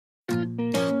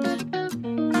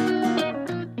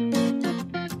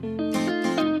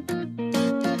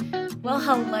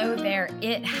Hello there.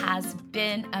 It has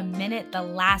been a minute. The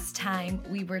last time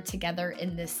we were together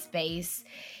in this space,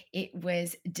 it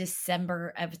was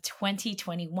December of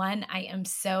 2021. I am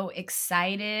so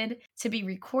excited to be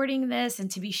recording this and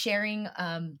to be sharing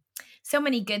so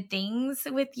many good things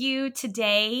with you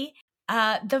today.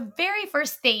 The very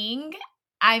first thing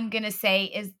I'm going to say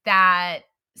is that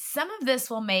some of this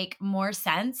will make more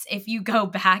sense if you go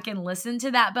back and listen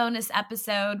to that bonus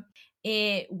episode.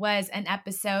 It was an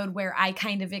episode where I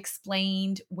kind of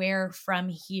explained where From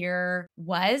Here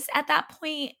was at that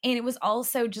point. And it was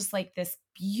also just like this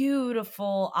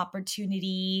beautiful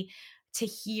opportunity to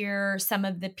hear some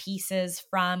of the pieces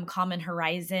from Common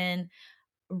Horizon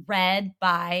read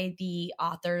by the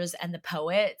authors and the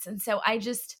poets. And so I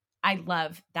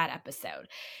love that episode.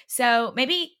 So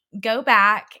maybe go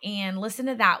back and listen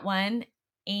to that one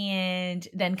and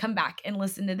then come back and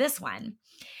listen to this one,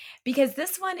 because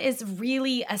this one is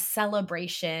really a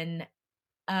celebration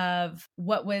of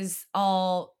what was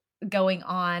all going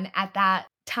on at that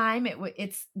time.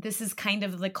 This is kind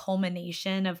of the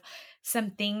culmination of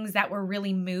some things that were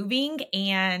really moving.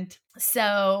 And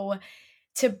so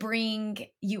to bring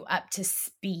you up to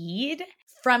speed,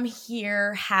 From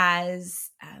Here has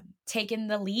taken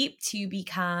the leap to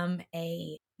become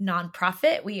a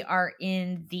nonprofit. We are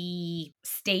in the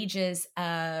stages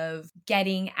of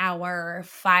getting our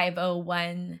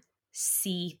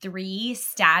 501c3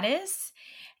 status.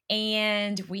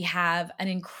 And we have an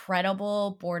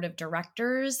incredible board of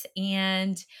directors,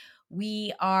 and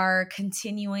we are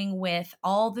continuing with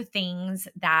all the things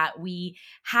that we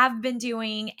have been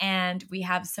doing, and we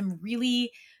have some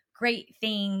really great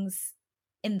things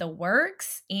in the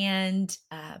works. And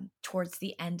towards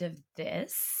the end of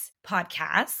this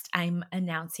podcast, I'm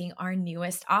announcing our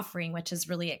newest offering, which is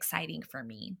really exciting for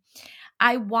me.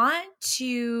 I want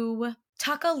to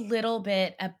talk a little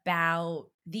bit about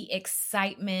the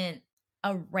excitement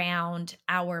around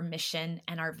our mission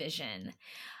and our vision.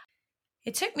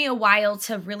 It took me a while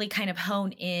to really kind of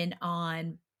hone in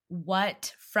on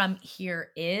what From Here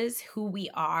is, who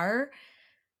we are,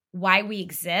 why we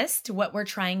exist, what we're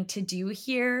trying to do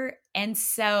here. And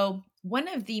so one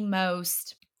of the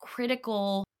most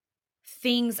critical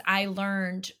things I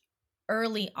learned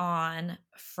early on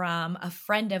from a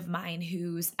friend of mine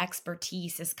whose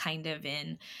expertise is kind of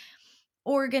in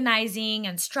organizing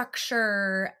and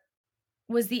structure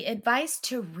was the advice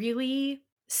to really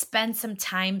spend some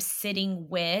time sitting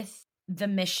with the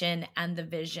mission and the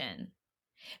vision.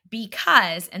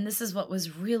 Because, and this is what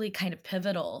was really kind of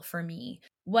pivotal for me,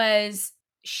 was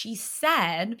she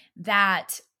said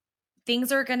that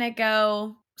things are going to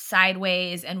go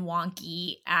sideways and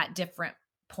wonky at different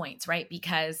points, right?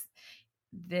 Because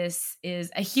this is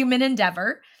a human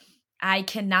endeavor. I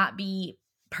cannot be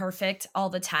perfect all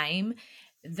the time.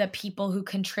 The people who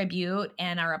contribute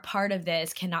and are a part of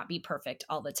this cannot be perfect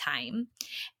all the time.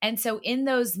 And so in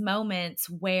those moments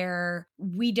where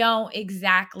we don't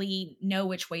exactly know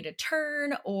which way to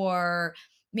turn, or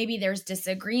maybe there's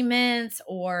disagreements,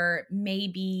 or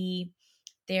maybe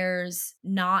there's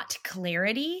not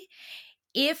clarity,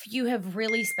 if you have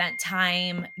really spent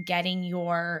time getting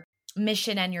your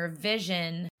mission and your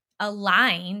vision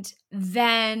aligned,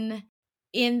 then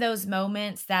in those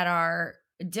moments that are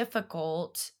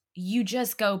difficult, you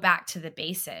just go back to the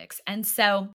basics. And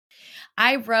so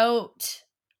I wrote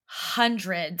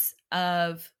hundreds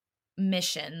of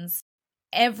missions.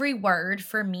 Every word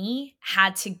for me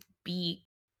had to be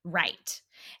right.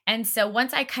 And so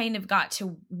once I kind of got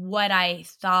to what I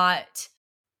thought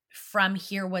From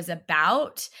Here was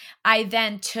about, I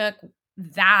then took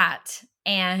that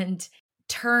and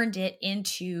turned it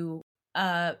into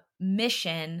a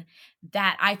mission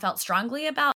that I felt strongly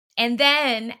about. And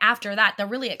then after that, the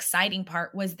really exciting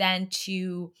part was then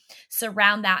to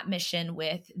surround that mission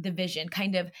with the vision,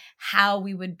 kind of how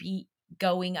we would be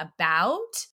going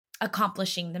about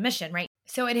accomplishing the mission, right?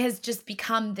 So it has just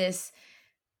become this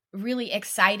really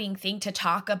exciting thing to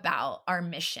talk about our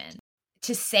mission,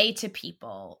 to say to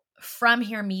people, From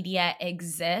Here Media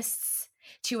exists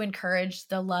to encourage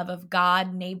the love of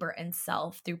God, neighbor, and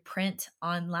self through print,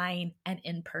 online, and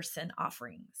in-person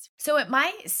offerings. So it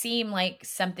might seem like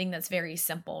something that's very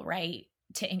simple, right?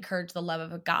 To encourage the love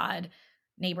of God,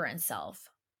 neighbor, and self.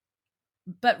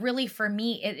 But really, for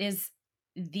me, it is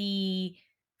the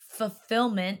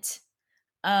fulfillment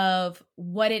of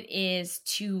what it is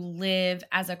to live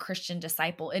as a Christian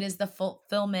disciple. It is the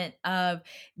fulfillment of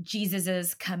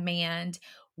Jesus's command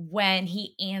when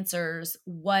he answers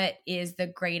what is the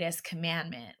greatest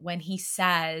commandment, when he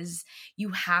says you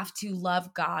have to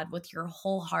love God with your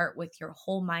whole heart, with your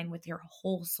whole mind, with your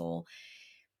whole soul.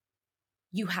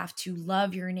 You have to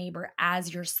love your neighbor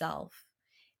as yourself.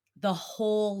 the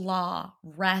whole law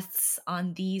rests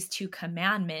on these two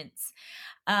commandments,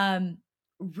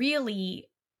 really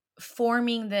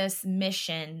forming this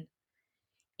mission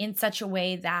in such a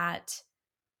way that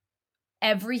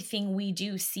everything we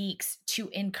do seeks to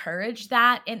encourage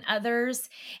that in others.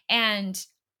 And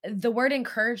the word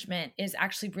encouragement is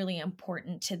actually really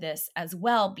important to this as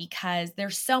well, because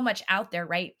there's so much out there,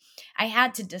 right? I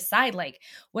had to decide, like,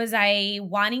 was I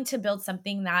wanting to build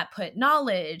something that put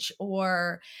knowledge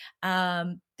or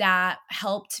that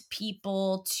helped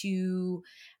people to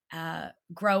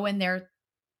grow in their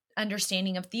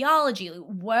understanding of theology?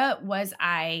 What was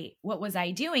I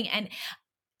doing? And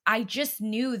I just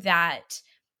knew that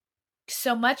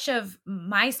so much of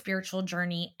my spiritual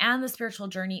journey and the spiritual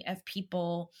journey of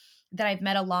people that I've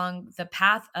met along the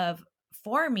path of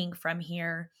forming from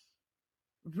here,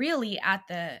 really at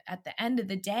the end of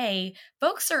the day,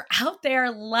 folks are out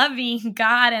there loving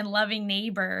God and loving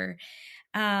neighbor.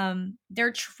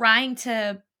 They're trying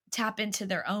to tap into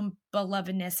their own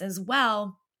belovedness as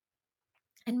well.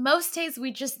 And most days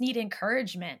we just need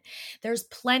encouragement. There's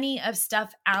plenty of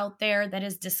stuff out there that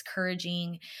is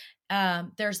discouraging.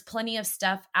 There's plenty of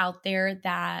stuff out there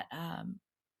that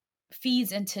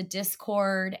feeds into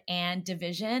discord and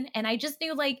division. And I just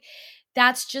knew, like,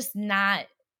 that's just not,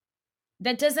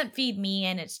 that doesn't feed me.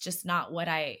 And it's just not what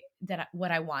I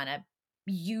want to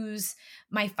use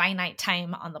my finite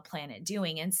time on the planet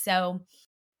doing. And so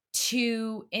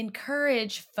to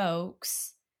encourage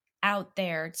folks out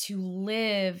there to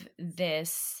live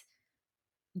this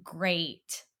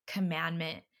great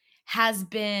commandment has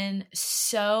been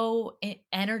so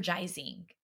energizing,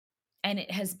 and it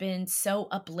has been so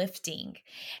uplifting.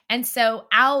 And so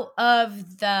out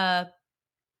of the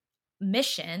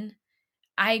mission,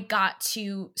 I got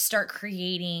to start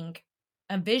creating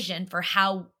a vision for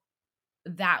how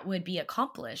that would be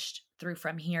accomplished through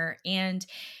From Here. And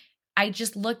I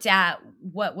just looked at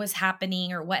what was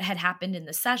happening, or what had happened in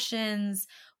the sessions,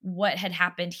 what had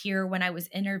happened here when I was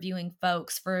interviewing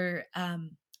folks for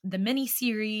the mini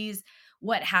series,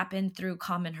 what happened through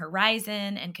Common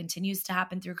Horizon and continues to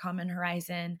happen through Common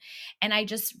Horizon. And I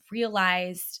just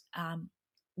realized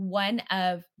one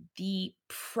of the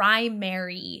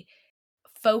primary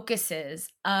focuses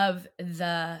of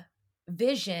the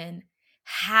vision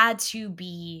had to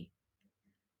be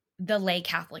the lay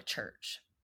Catholic Church.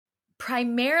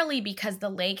 Primarily because the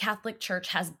lay Catholic Church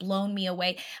has blown me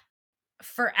away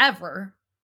forever.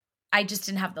 I just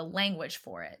didn't have the language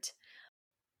for it.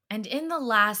 And in the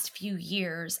last few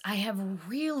years, I have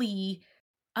really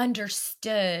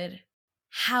understood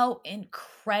how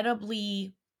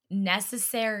incredibly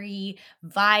necessary,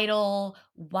 vital,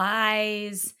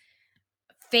 wise,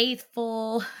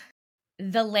 faithful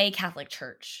the lay Catholic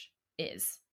Church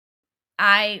is.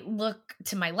 I look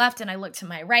to my left and I look to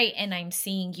my right, and I'm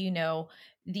seeing,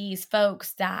 these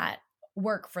folks that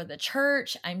work for the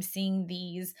church. I'm seeing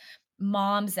these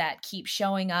moms that keep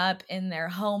showing up in their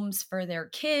homes for their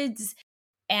kids,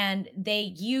 and they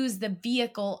use the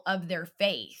vehicle of their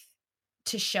faith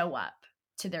to show up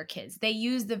to their kids. They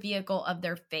use the vehicle of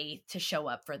their faith to show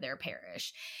up for their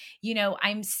parish.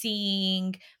 I'm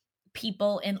seeing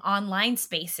people in online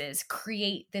spaces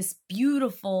create this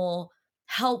beautiful,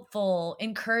 helpful,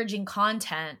 encouraging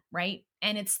content, right?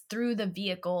 And it's through the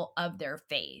vehicle of their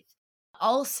faith.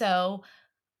 Also,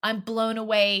 I'm blown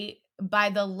away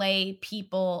by the lay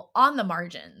people on the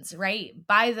margins, right?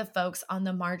 By the folks on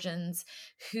the margins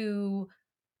who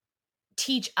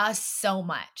teach us so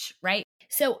much, right?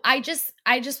 So I just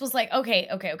was like, okay.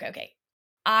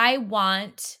 I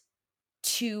want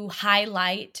to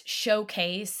highlight,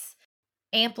 showcase,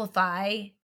 amplify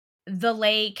the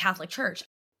lay Catholic Church.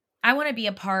 I want to be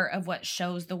a part of what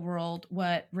shows the world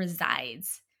what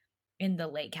resides in the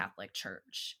lay Catholic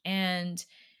Church. And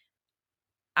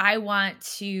I want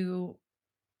to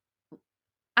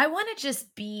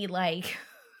just be like,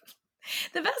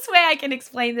 the best way I can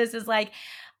explain this is, like,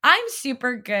 I'm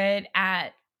super good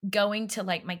at going to,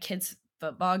 like, my kids'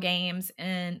 football games,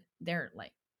 and they're,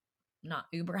 like, not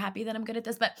uber happy that I'm good at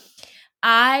this, but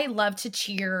I love to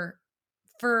cheer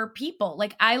for people.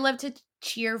 Like, I love to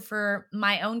cheer for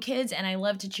my own kids, and I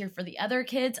love to cheer for the other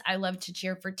kids. I love to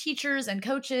cheer for teachers and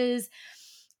coaches.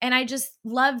 And I just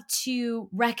love to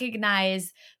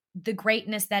recognize the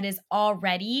greatness that is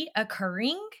already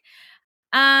occurring.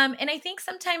 And I think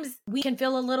sometimes we can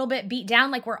feel a little bit beat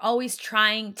down, like we're always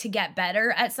trying to get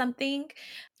better at something.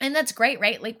 And that's great,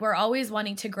 right? Like we're always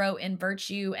wanting to grow in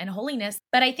virtue and holiness.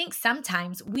 But I think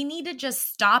sometimes we need to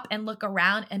just stop and look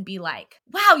around and be like,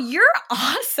 wow, you're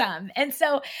awesome. And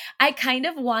so I kind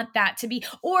of want that to be,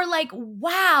 or like,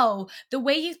 wow, the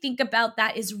way you think about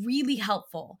that is really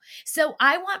helpful. So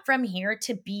I want From Here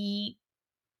to be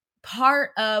part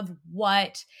of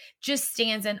what just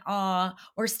stands in awe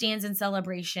or stands in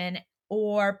celebration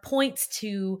or points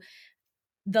to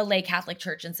the Lay Catholic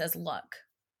Church and says, look,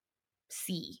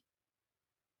 see,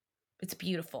 it's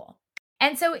beautiful.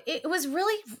 And so it was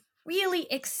really, really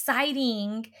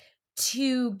exciting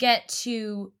to get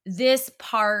to this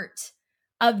part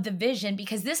of the vision,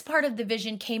 because this part of the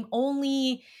vision came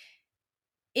only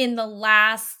in the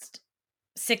last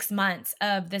 6 months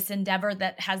of this endeavor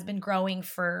that has been growing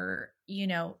for,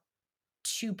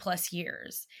 2+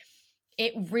 years.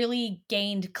 It really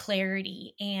gained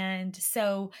clarity. And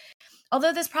so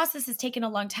although this process has taken a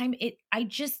long time, I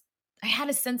had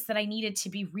a sense that I needed to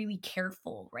be really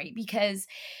careful, right? Because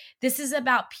this is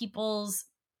about people's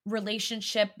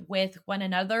relationship with one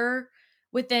another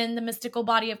within the mystical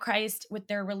body of Christ, with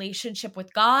their relationship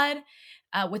with God,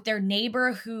 with their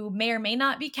neighbor who may or may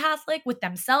not be Catholic, with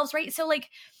themselves, right? So like,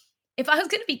 if I was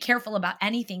going to be careful about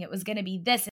anything, it was going to be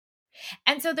this.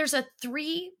 And so there's a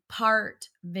 3-part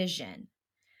vision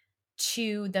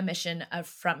to the mission of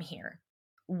From Here.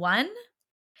 1,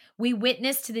 we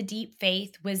witness to the deep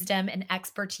faith, wisdom, and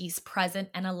expertise present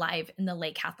and alive in the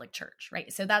Lay Catholic Church,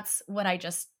 right? So that's what I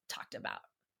just talked about.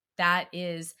 That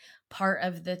is part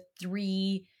of the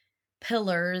 3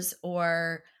 pillars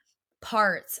or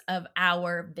parts of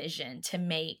our vision to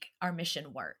make our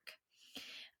mission work.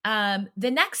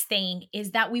 The next thing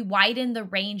is that we widen the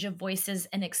range of voices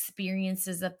and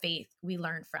experiences of faith we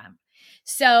learn from.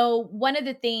 So one of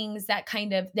the things that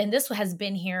then this has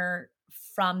been here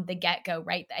from the get-go,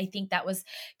 right? I think that was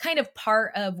kind of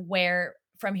part of where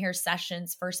From Here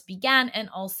sessions first began, and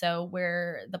also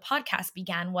where the podcast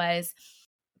began, was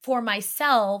for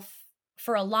myself,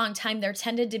 for a long time, there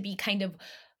tended to be kind of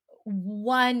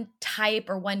one type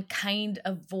or one kind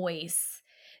of voice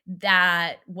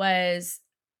that was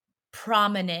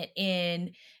prominent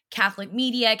in Catholic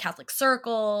media, Catholic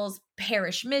circles,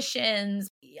 parish missions.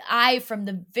 I, from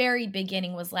the very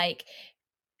beginning, was like,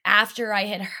 after I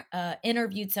had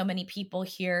interviewed so many people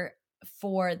here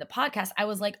for the podcast, I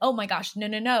was like, oh my gosh,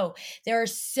 no. There are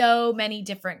so many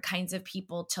different kinds of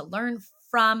people to learn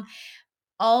from.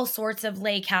 All sorts of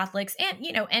lay Catholics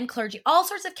and clergy. All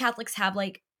sorts of Catholics have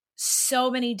like so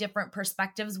many different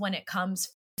perspectives when it comes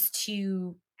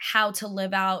to how to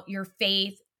live out your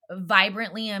faith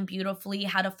vibrantly and beautifully,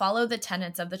 how to follow the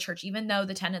tenets of the church, even though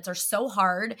the tenets are so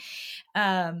hard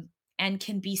and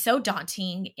can be so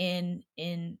daunting in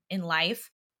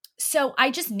life. So I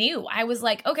just knew, I was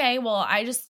like, okay, well,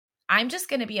 I'm just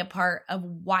going to be a part of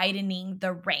widening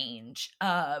the range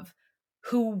of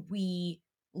who we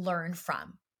learn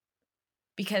from,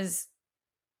 because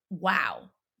wow,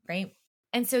 right?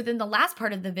 And so then the last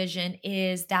part of the vision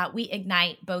is that we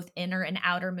ignite both inner and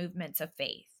outer movements of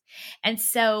faith. And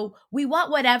so we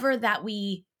want whatever that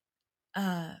we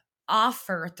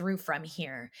offer through From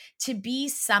Here to be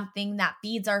something that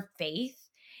feeds our faith,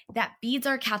 that feeds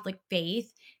our Catholic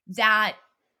faith, that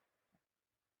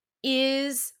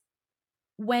is,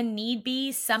 when need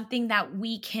be, something that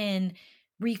we can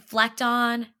reflect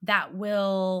on, that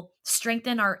will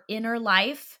strengthen our inner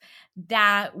life,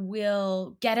 that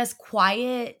will get us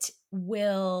quiet,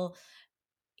 will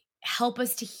help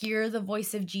us to hear the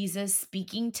voice of Jesus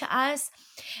speaking to us.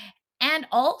 And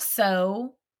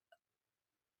also,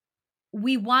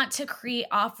 we want to create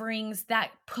offerings that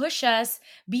push us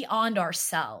beyond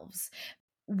ourselves.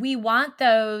 We want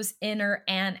those inner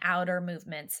and outer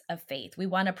movements of faith. We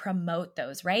want to promote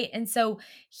those, right? And so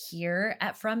here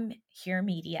at From Here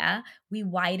Media, we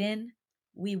widen,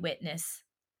 we witness,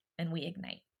 and we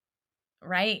ignite,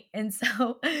 right? And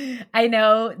so I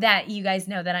know that you guys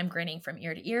know that I'm grinning from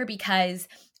ear to ear, because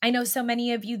I know so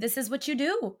many of you, this is what you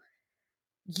do.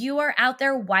 You are out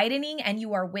there widening, and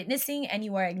you are witnessing, and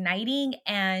you are igniting.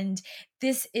 And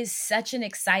this is such an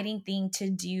exciting thing to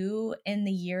do in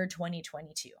the year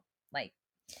 2022. Like,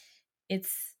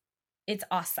 it's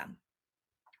awesome.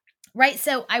 Right?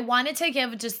 So I wanted to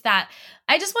give just that.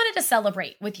 I just wanted to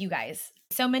celebrate with you guys.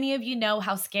 So many of you know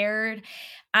how scared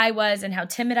I was and how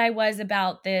timid I was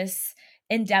about this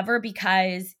endeavor,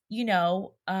 because,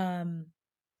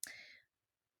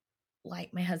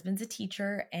 like, my husband's a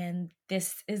teacher, and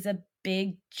this is a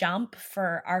big jump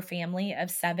for our family of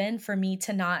 7 for me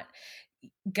to not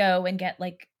go and get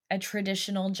like a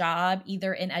traditional job,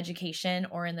 either in education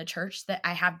or in the church, that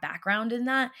I have background in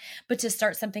that, but to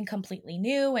start something completely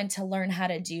new and to learn how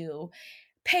to do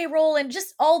payroll and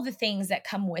just all the things that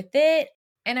come with it.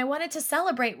 And I wanted to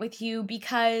celebrate with you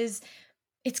because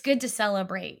it's good to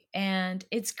celebrate, and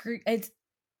it's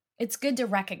good to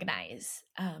recognize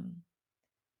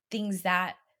things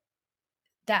that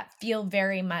feel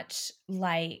very much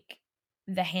like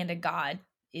the hand of God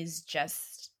is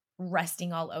just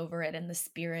resting all over it and the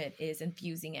Spirit is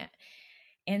infusing it.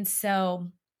 And so,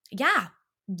 yeah,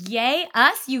 yay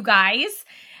us, you guys.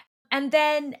 And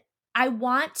then I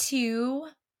want to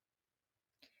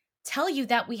tell you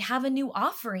that we have a new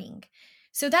offering.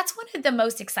 So that's one of the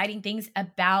most exciting things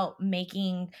about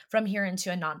making From Here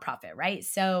into a nonprofit, right?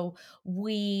 So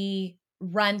we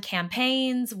run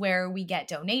campaigns where we get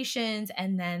donations,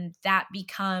 and then that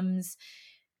becomes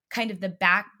kind of the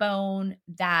backbone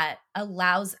that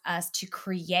allows us to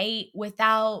create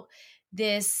without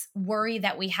this worry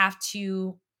that we have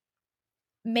to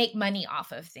make money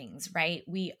off of things, right?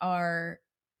 We are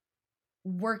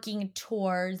working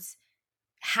towards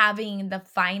having the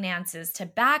finances to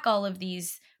back all of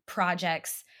these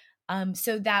projects,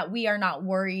 so that we are not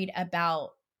worried about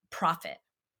profit.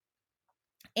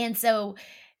 And so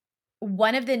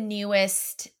one of the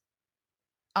newest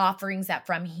offerings that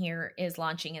From Here is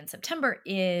launching in September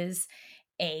is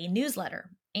a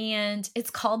newsletter, and it's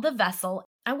called The Vessel.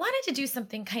 I wanted to do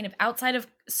something kind of outside of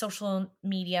social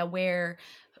media where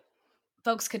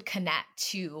folks could connect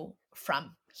to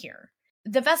From Here.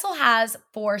 The Vessel has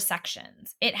 4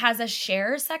 sections. It has a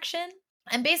share section,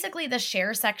 and basically the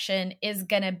share section is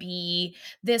going to be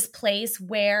this place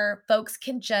where folks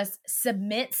can just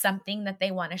submit something that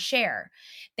they want to share.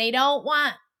 They don't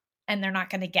want, and they're not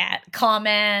going to get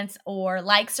comments or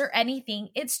likes or anything.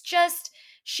 It's just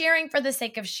sharing for the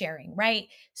sake of sharing, right?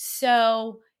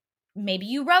 So maybe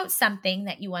you wrote something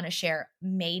that you want to share.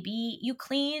 Maybe you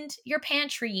cleaned your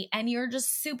pantry and you're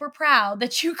just super proud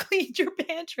that you cleaned your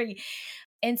pantry.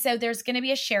 And so there's going to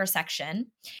be a share section.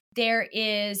 There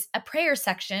is a prayer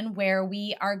section where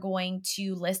we are going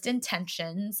to list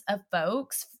intentions of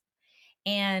folks,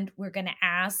 and we're going to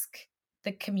ask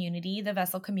the community, the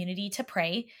Vessel community, to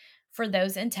pray for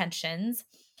those intentions.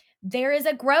 There is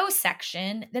a grow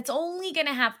section that's only going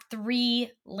to have 3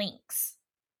 links.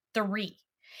 3.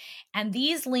 And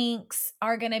these links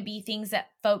are going to be things that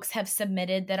folks have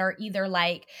submitted that are either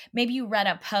like, maybe you read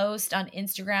a post on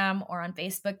Instagram or on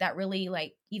Facebook that really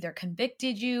like either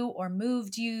convicted you or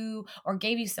moved you or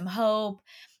gave you some hope.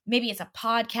 Maybe it's a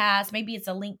podcast. Maybe it's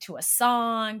a link to a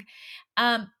song.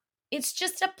 It's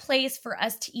just a place for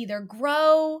us to either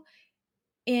grow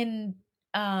in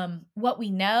what we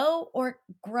know or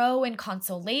grow in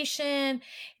consolation,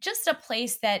 just a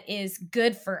place that is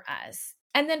good for us.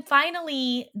 And then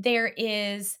finally, there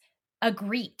is a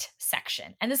greet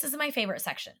section. And this is my favorite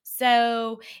section.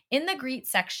 So in the greet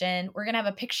section, we're going to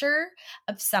have a picture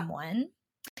of someone.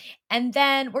 And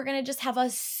then we're going to just have a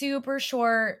super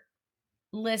short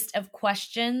list of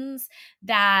questions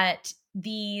that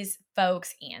these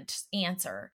folks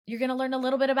answer. You're going to learn a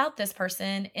little bit about this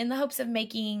person in the hopes of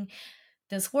making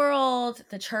this world,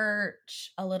 the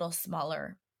church, a little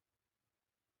smaller,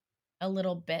 a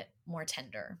little bit more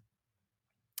tender.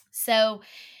 So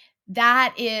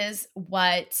that is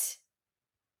what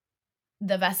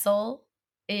the Vessel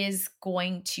is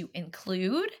going to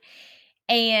include.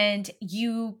 And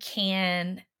you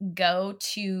can go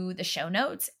to the show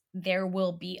notes. There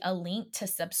will be a link to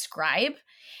subscribe.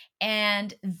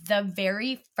 And the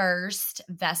very first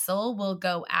Vessel will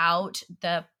go out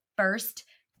the first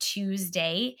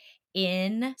Tuesday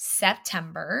in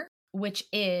September, which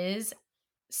is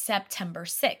September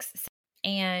 6th.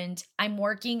 And I'm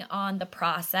working on the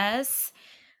process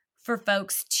for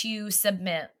folks to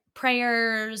submit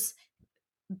prayers,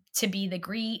 to be the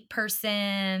greet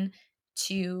person,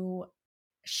 to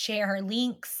share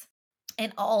links,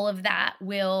 and all of that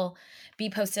will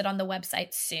be posted on the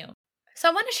website soon. So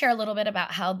I want to share a little bit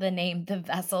about how the name The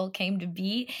Vessel came to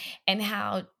be and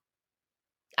how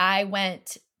I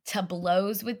went to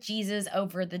blows with Jesus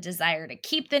over the desire to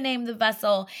keep the name The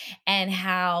Vessel, and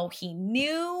how he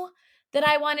knew that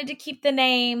I wanted to keep the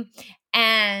name,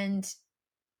 and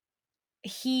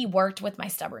he worked with my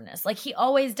stubbornness like he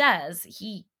always does.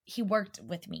 He worked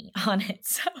with me on it.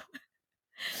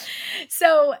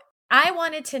 So I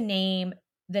wanted to name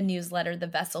the newsletter The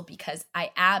Vessel because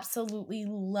I absolutely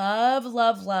love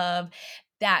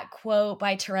that quote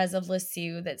by Therese of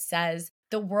Lisieux that says,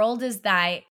 "The world is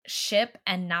thy ship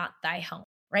and not thy home."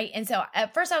 Right? And so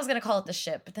at first I was going to call it The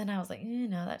Ship, but then I was like,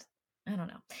 I don't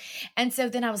know. And so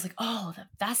then I was like, oh, the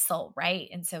vessel, right?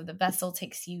 And so the vessel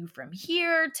takes you from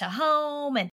here to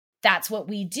home. And that's what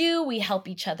we do. We help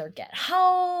each other get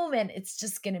home. And it's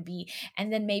just going to be,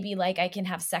 and then maybe like I can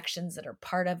have sections that are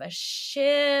part of a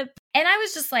ship. And I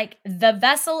was just like, the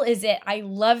vessel is it. I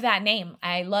love that name.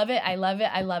 I love it. I love it.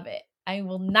 I love it. I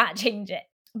will not change it.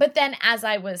 But then as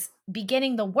I was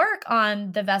beginning the work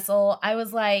on the vessel, I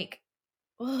was like,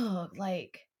 oh,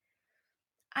 like,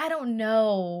 I don't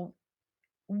know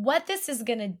what this is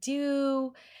going to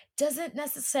do. Doesn't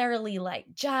necessarily like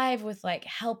jive with like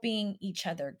helping each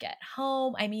other get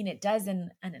home. I mean, it does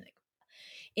in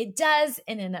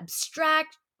an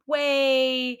abstract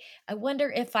way. I wonder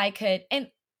if I could, and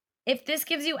if this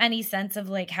gives you any sense of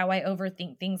like how I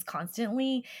overthink things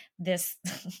constantly, this,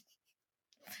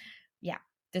 yeah,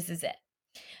 this is it.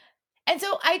 And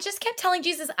so I just kept telling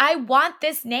Jesus, I want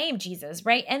this name, Jesus,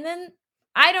 right? And then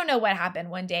I don't know what happened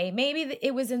one day. Maybe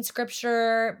it was in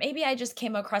scripture. Maybe I just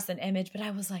came across an image, but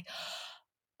I was like,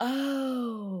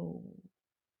 oh,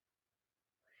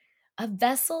 a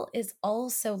vessel is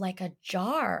also like a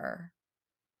jar.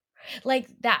 Like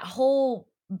that whole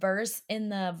verse in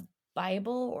the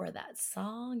Bible or that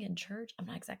song in church, I'm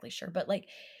not exactly sure, but like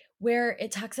where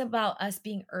it talks about us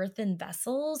being earthen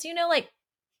vessels, like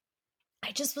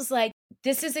I just was like,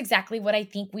 this is exactly what I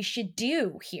think we should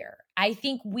do here. I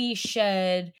think we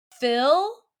should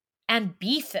fill and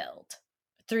be filled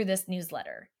through this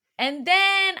newsletter. And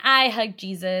then I hugged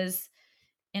Jesus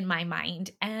in my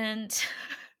mind and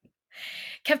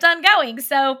kept on going.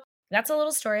 So that's a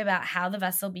little story about how the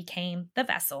vessel became the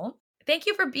vessel. Thank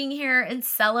you for being here and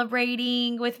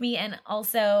celebrating with me. And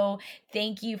also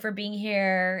thank you for being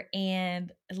here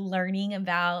and learning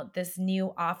about this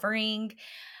new offering.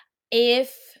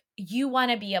 If you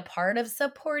want to be a part of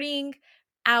supporting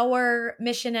our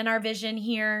mission and our vision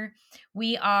here,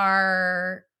 we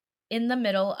are in the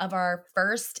middle of our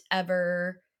first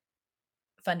ever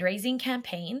fundraising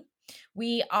campaign.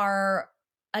 We are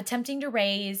attempting to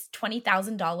raise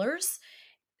 $20,000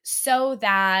 so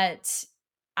that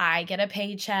I get a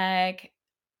paycheck.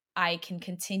 I can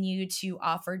continue to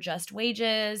offer just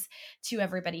wages to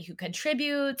everybody who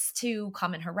contributes to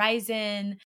Common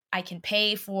Horizon. I can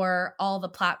pay for all the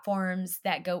platforms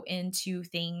that go into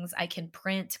things. I can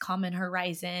print Common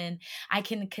Horizon. I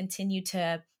can continue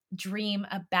to dream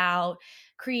about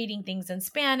creating things in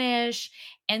Spanish.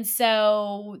 And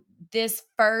so this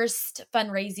first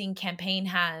fundraising campaign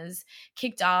has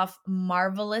kicked off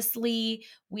marvelously.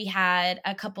 We had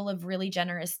a couple of really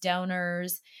generous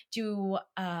donors do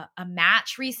a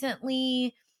match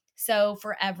recently. So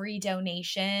for every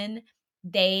donation,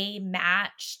 they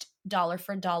matched dollar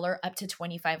for dollar up to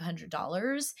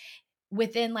 $2,500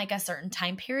 within like a certain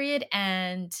time period.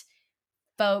 And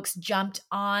folks jumped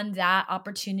on that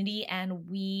opportunity and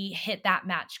we hit that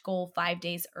match goal 5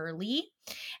 days early.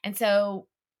 And so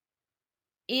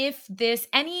if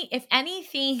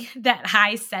anything that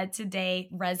I said today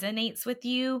resonates with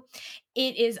you,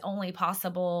 it is only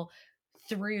possible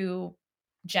through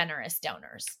generous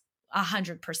donors,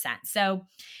 100%. So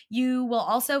you will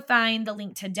also find the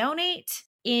link to donate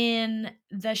in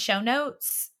the show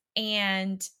notes.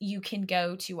 And you can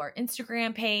go to our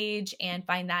Instagram page and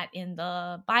find that in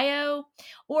the bio,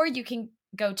 or you can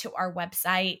go to our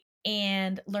website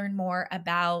and learn more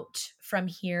about From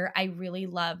Here. I really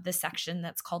love the section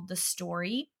that's called The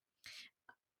Story.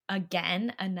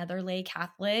 Again, another lay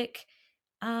Catholic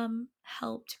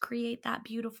helped create that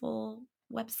beautiful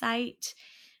website.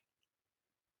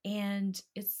 And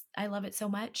I love it so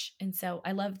much. And so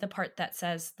I love the part that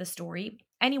says the story.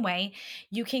 Anyway,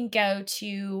 you can go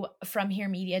to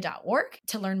fromheremedia.org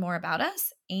to learn more about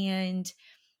us and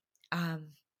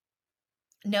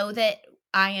know that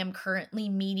I am currently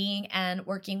meeting and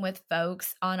working with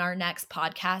folks on our next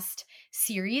podcast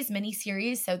mini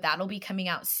series. So that'll be coming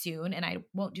out soon. And I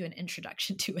won't do an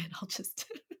introduction to it. I'll just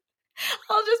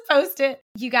post it.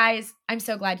 You guys, I'm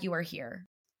so glad you are here.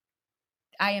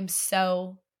 I am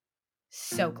so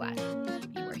glad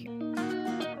you were here.